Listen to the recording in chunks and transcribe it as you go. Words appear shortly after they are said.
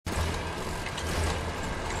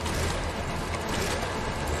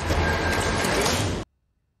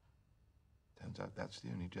That's the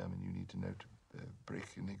only German you need to know to break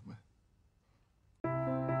Enigma.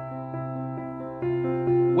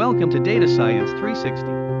 Welcome to Data Science 360.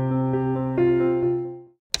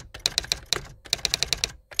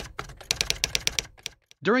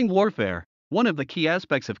 During warfare, one of the key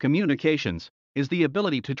aspects of communications is the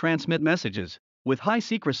ability to transmit messages with high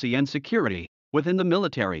secrecy and security. Within the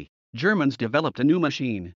military, Germans developed a new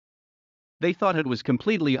machine. They thought it was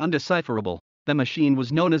completely undecipherable. The machine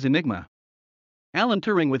was known as Enigma. Alan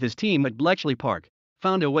Turing with his team at Bletchley Park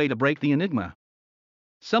found a way to break the Enigma.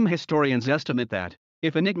 Some historians estimate that,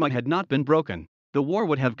 if Enigma had not been broken, the war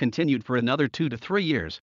would have continued for another 2 to 3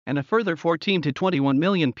 years, and a further 14 to 21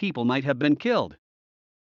 million people might have been killed.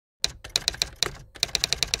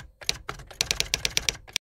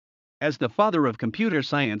 As the father of computer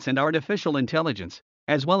science and artificial intelligence,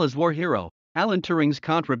 as well as war hero, Alan Turing's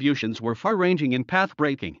contributions were far-ranging and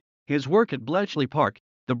path-breaking. His work at Bletchley Park,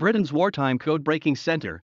 the Britain's wartime code-breaking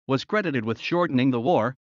center, was credited with shortening the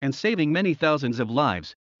war and saving many thousands of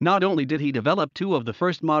lives. Not only did he develop 2 of the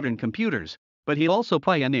first modern computers, but he also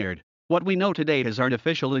pioneered what we know today as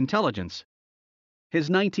artificial intelligence. His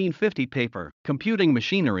 1950 paper, Computing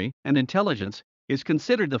Machinery and Intelligence, is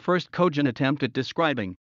considered the first cogent attempt at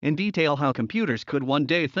describing, in detail, how computers could one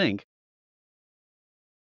day think.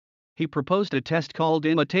 He proposed a test called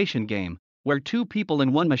imitation game, where 2 people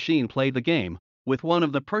in one machine play the game, with one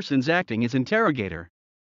of the persons acting as interrogator.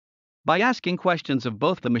 By asking questions of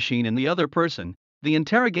both the machine and the other person, the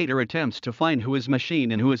interrogator attempts to find who is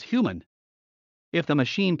machine and who is human. If the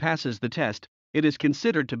machine passes the test, it is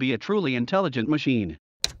considered to be a truly intelligent machine.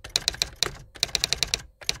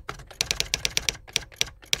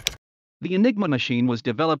 The Enigma machine was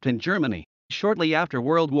developed in Germany shortly after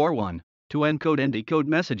World War I to encode and decode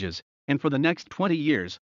messages, and for the next 20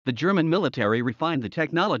 years, the German military refined the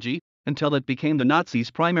technology until it became the Nazis'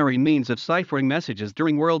 primary means of ciphering messages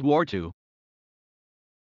during World War II.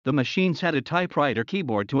 The machines had a typewriter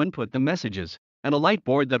keyboard to input the messages, and a light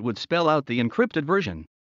board that would spell out the encrypted version.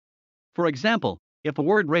 For example, if a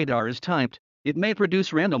word radar is typed, it may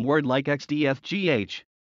produce random word like XDFGH.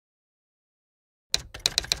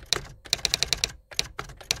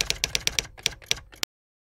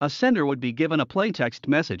 A sender would be given a plaintext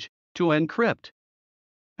message to encrypt.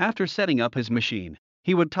 After setting up his machine,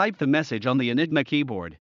 he would type the message on the Enigma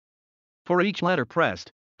keyboard. For each letter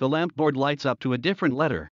pressed, the lamp board lights up to a different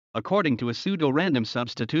letter, according to a pseudo-random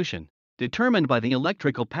substitution, determined by the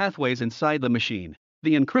electrical pathways inside the machine.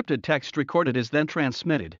 The encrypted text recorded is then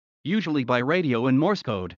transmitted, usually by radio in Morse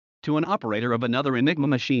code, to an operator of another Enigma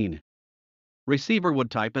machine. Receiver would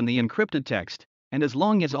type in the encrypted text, and as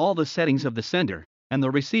long as all the settings of the sender and the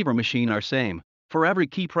receiver machine are same, for every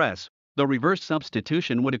key press, the reverse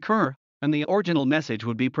substitution would occur, and the original message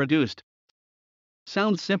would be produced.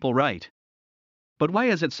 Sounds simple, right? But why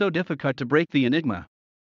is it so difficult to break the Enigma?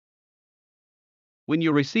 When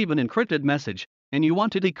you receive an encrypted message, and you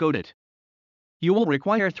want to decode it, you will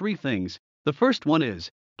require 3 things. The first one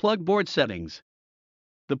is plug board settings.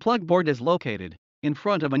 The plug board is located in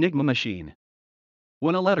front of Enigma machine.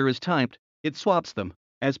 When a letter is typed, it swaps them,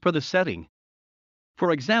 as per the setting.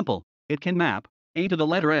 For example, it can map A to the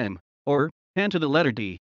letter M, or N to the letter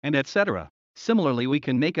D, and etc. Similarly, we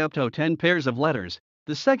can make up to 10 pairs of letters.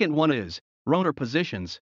 The second one is rotor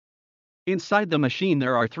positions. Inside the machine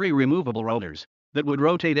there are 3 removable rotors that would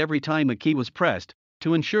rotate every time a key was pressed,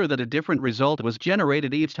 to ensure that a different result was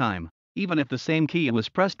generated each time, even if the same key was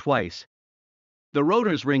pressed twice. The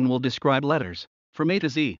rotor's ring will describe letters from A to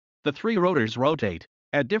Z. The 3 rotors rotate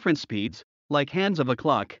at different speeds, like hands of a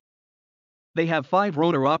clock. They have 5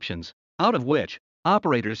 rotor options, out of which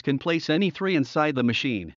operators can place any 3 inside the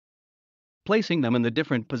machine. Placing them in the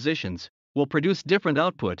different positions will produce different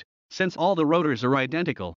output, since all the rotors are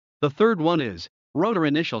identical. The third one is rotor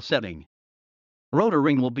initial setting. Rotor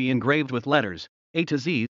ring will be engraved with letters A to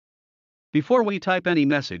Z. Before we type any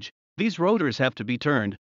message, these rotors have to be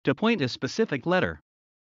turned to point a specific letter.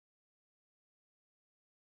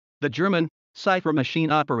 The German cipher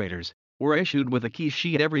machine operators were issued with a key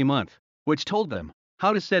sheet every month, which told them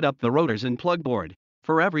how to set up the rotors and plug board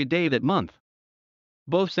for every day that month.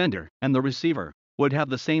 Both sender and the receiver would have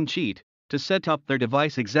the same sheet to set up their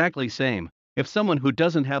device exactly same. If someone who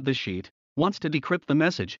doesn't have the sheet wants to decrypt the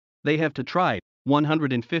message, they have to try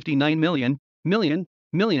 159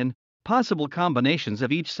 million possible combinations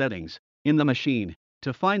of each settings in the machine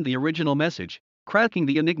to find the original message. Cracking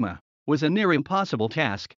the Enigma was a near impossible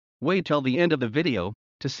task. Wait till the end of the video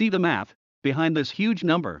to see the math behind this huge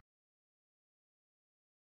number.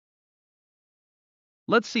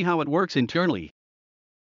 Let's see how it works internally.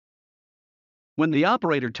 When the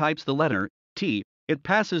operator types the letter T, it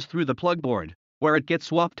passes through the plug board, where it gets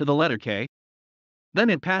swapped to the letter K. Then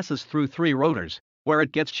it passes through 3 rotors, where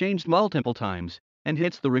it gets changed multiple times, and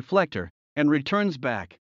hits the reflector, and returns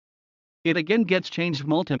back. It again gets changed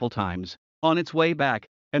multiple times, on its way back,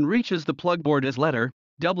 and reaches the plug board as letter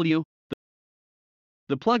W.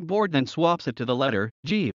 The plug board then swaps it to the letter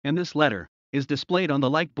G, and this letter is displayed on the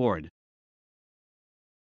light board.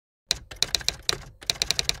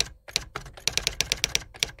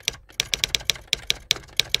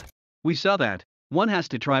 We saw that one has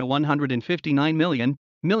to try 159 million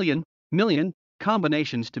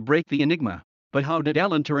combinations to break the Enigma. But how did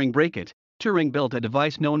Alan Turing break it? Turing built a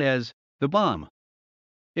device known as the bomb.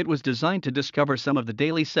 It was designed to discover some of the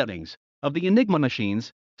daily settings of the Enigma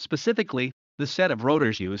machines, specifically the set of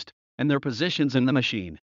rotors used and their positions in the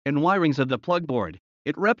machine and wirings of the plug board.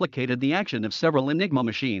 It replicated the action of several Enigma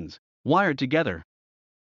machines wired together.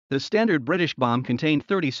 The standard British bomb contained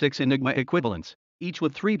 36 Enigma equivalents, each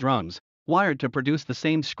with 3 drums, wired to produce the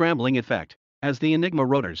same scrambling effect as the Enigma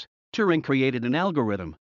rotors. Turing created an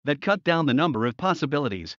algorithm that cut down the number of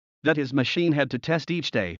possibilities that his machine had to test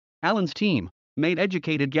each day. Alan's team made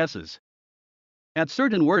educated guesses at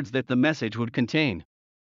certain words that the message would contain.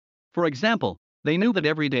 For example, they knew that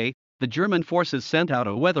every day the German forces sent out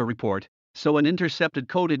a weather report, so an intercepted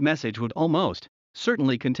coded message would almost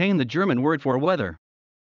certainly contain the German word for weather.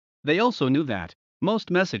 They also knew that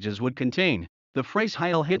most messages would contain the phrase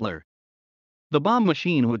Heil Hitler. The bomb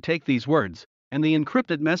machine would take these words and the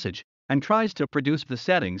encrypted message and tries to produce the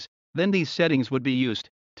settings, then these settings would be used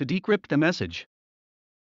to decrypt the message.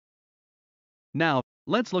 Now,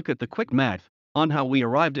 let's look at the quick math on how we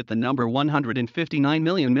arrived at the number 159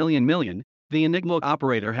 million. The Enigma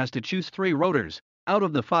operator has to choose 3 rotors out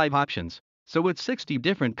of the 5 options, so with 60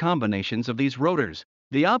 different combinations of these rotors,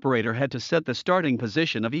 the operator had to set the starting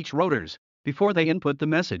position of each rotors before they input the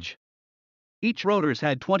message. Each rotors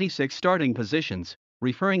had 26 starting positions,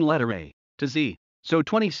 referring letter A to Z, so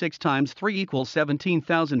 26 times 3 equals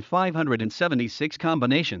 17,576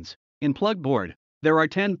 combinations. In plug board, there are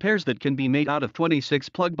 10 pairs that can be made out of 26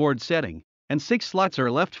 plug board setting, and 6 slots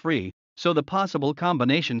are left free, so the possible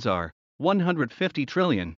combinations are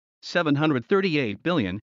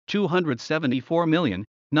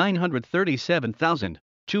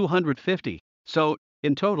 150,738,274,937,250. So,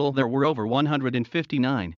 in total there were over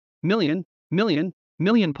 159 million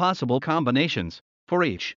possible combinations for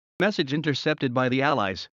each message intercepted by the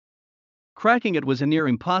Allies. Cracking it was a near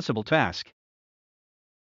impossible task.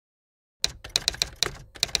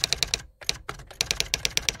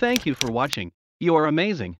 Thank you for watching. You are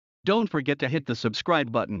amazing. Don't forget to hit the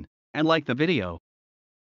subscribe button and like the video.